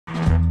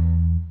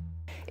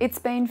It's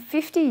been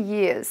 50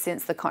 years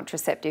since the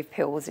contraceptive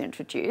pill was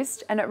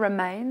introduced, and it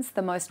remains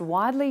the most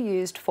widely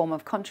used form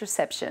of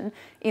contraception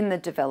in the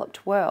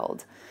developed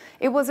world.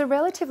 It was a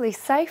relatively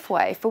safe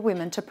way for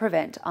women to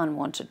prevent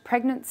unwanted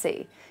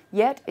pregnancy,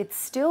 yet it's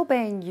still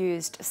being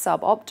used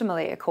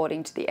suboptimally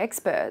according to the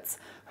experts,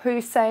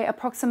 who say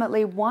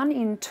approximately 1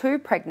 in 2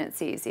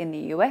 pregnancies in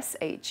the US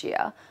each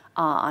year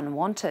are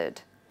unwanted.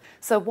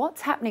 So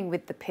what's happening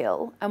with the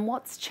pill and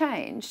what's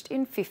changed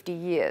in 50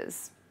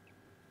 years?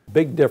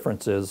 Big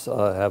differences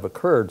have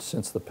occurred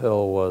since the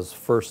pill was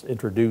first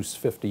introduced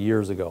 50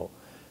 years ago.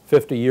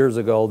 50 years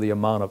ago, the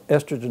amount of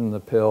estrogen in the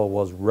pill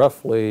was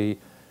roughly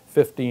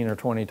 15 or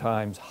 20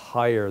 times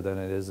higher than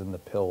it is in the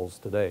pills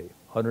today.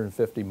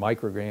 150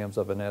 micrograms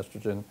of an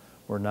estrogen,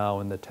 we're now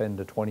in the 10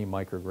 to 20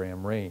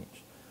 microgram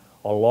range.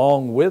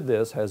 Along with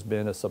this has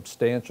been a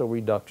substantial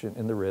reduction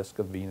in the risk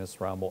of venous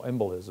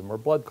thromboembolism or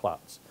blood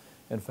clots.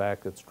 In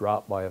fact, it's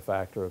dropped by a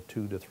factor of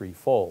 2 to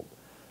 3-fold.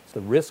 The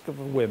risk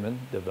of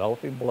women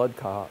developing blood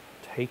clot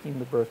taking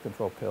the birth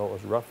control pill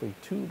is roughly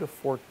 2 to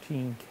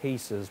 14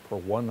 cases per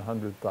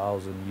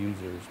 100,000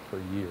 users per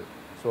year.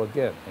 So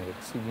again, an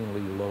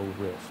exceedingly low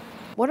risk.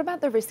 What about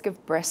the risk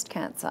of breast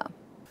cancer?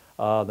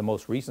 The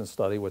most recent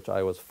study, which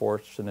I was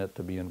fortunate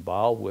to be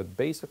involved with,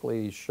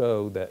 basically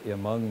showed that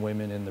among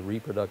women in the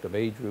reproductive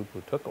age group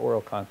who took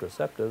oral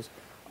contraceptives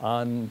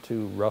on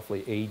to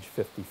roughly age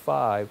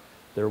 55,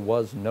 there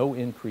was no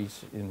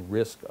increase in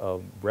risk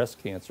of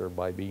breast cancer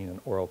by being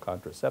an oral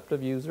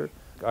contraceptive user.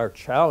 Our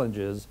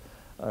challenges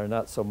are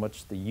not so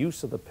much the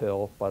use of the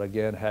pill, but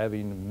again,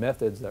 having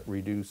methods that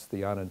reduce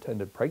the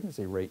unintended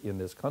pregnancy rate in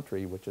this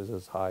country, which is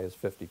as high as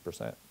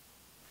 50%.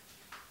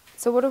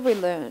 So what have we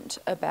learned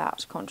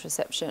about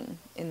contraception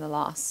in the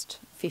last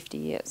 50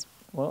 years?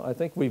 Well, I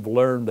think we've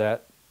learned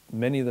that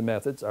many of the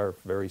methods are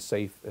very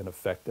safe and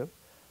effective.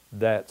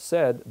 That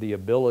said, the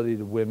ability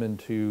of women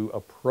to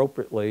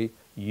appropriately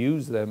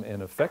use them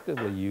and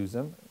effectively use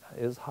them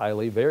is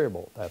highly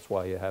variable. That's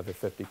why you have a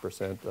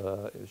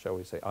 50%, shall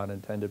we say,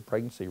 unintended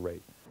pregnancy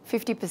rate.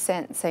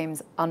 50%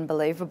 seems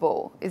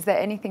unbelievable. Is there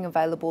anything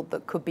available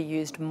that could be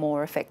used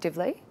more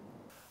effectively?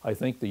 I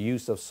think the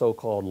use of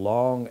so-called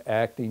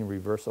long-acting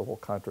reversible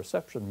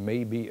contraception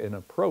may be an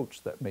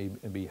approach that may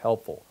be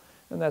helpful.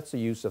 And that's the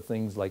use of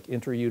things like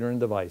intrauterine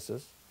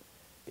devices,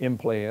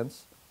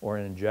 implants, or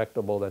an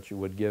injectable that you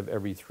would give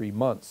every 3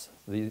 months.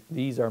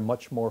 These are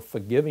much more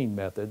forgiving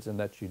methods in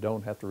that you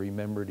don't have to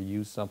remember to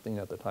use something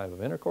at the time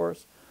of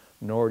intercourse,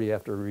 nor do you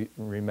have to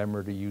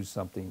remember to use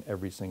something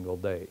every single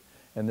day.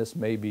 And this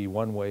may be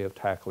one way of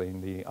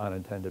tackling the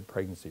unintended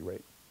pregnancy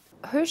rate.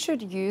 Who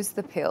should use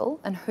the pill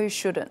and who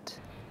shouldn't?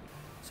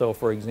 So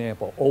for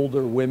example,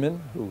 older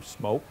women who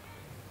smoke,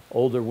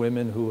 older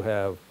women who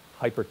have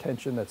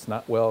hypertension that's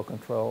not well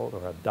controlled,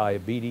 or have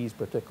diabetes,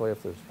 particularly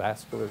if there's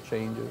vascular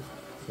changes,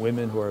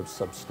 women who are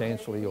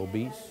substantially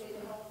obese,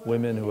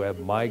 women who have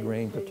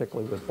migraine,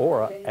 particularly with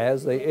aura,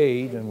 as they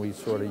age, and we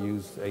sort of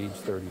use age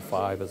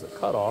 35 as a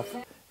cutoff.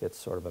 It's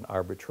sort of an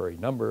arbitrary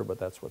number, but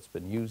that's what's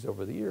been used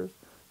over the years.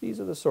 These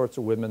are the sorts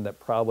of women that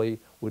probably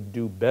would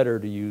do better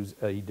to use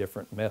a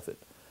different method.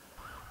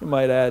 You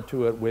might add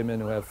to it women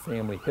who have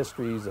family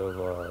histories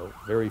of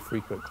very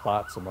frequent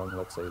clots among,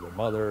 let's say, their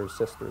mothers,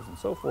 sisters, and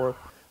so forth.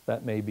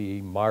 That may be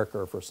a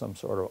marker for some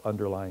sort of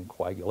underlying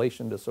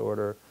coagulation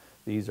disorder.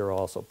 These are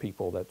also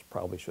people that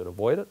probably should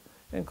avoid it,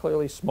 and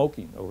clearly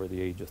smoking over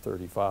the age of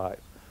 35.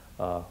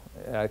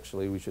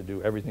 Actually, we should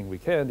do everything we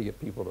can to get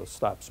people to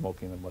stop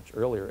smoking in a much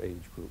earlier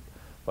age group.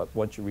 But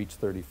once you reach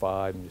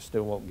 35 and you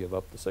still won't give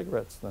up the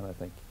cigarettes, then I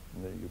think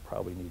you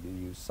probably need to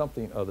use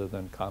something other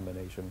than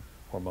combination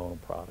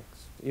hormonal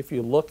products. If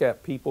you look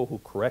at people who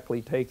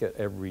correctly take it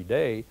every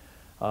day,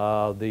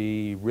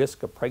 the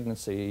risk of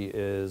pregnancy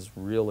is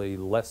really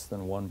less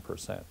than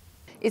 1%.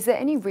 Is there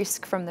any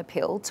risk from the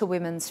pill to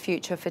women's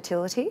future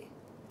fertility?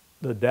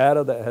 The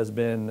data that has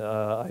been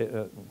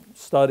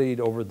studied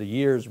over the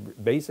years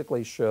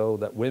basically show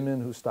that women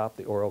who stop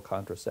the oral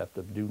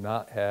contraceptive do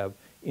not have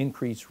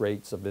increased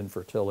rates of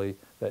infertility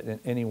that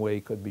in any way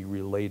could be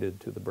related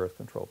to the birth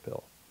control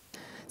pill.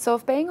 So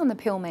if being on the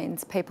pill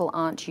means people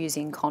aren't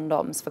using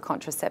condoms for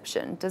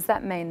contraception, does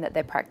that mean that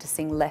they're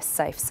practicing less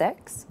safe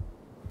sex?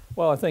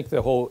 Well, I think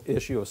the whole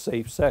issue of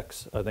safe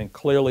sex, I think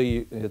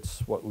clearly it's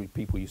what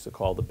people used to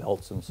call the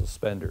belts and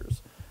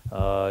suspenders.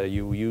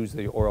 You use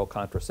the oral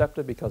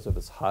contraceptive because of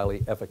its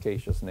highly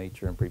efficacious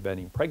nature in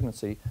preventing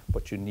pregnancy,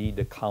 but you need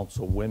to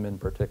counsel women,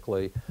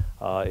 particularly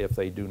if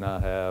they do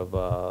not have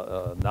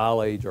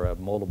knowledge or have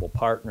multiple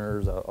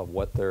partners of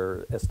what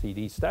their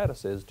STD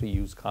status is, to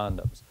use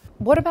condoms.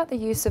 What about the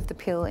use of the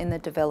pill in the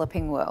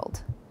developing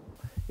world?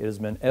 It has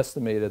been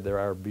estimated there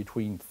are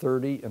between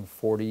 30 and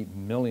 40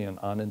 million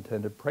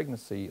unintended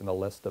pregnancies in the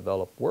less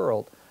developed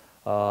world.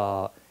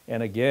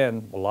 And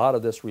again, a lot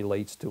of this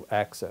relates to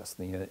access,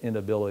 the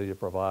inability to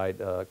provide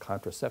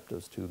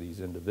contraceptives to these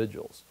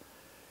individuals.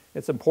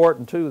 It's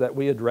important too that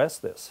we address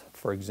this.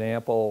 For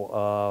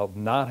example,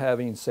 not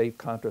having safe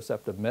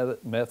contraceptive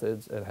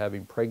methods and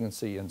having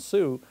pregnancy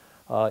ensue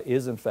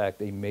is in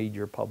fact a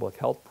major public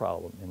health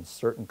problem. In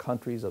certain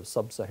countries of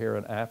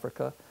sub-Saharan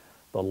Africa,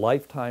 the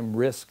lifetime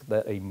risk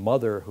that a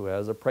mother who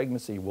has a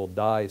pregnancy will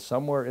die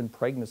somewhere in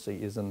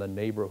pregnancy is in the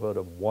neighborhood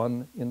of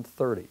 1 in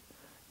 30.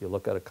 You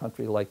look at a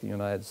country like the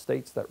United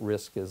States, that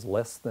risk is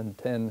less than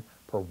 10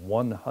 per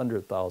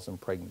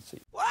 100,000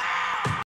 pregnancies.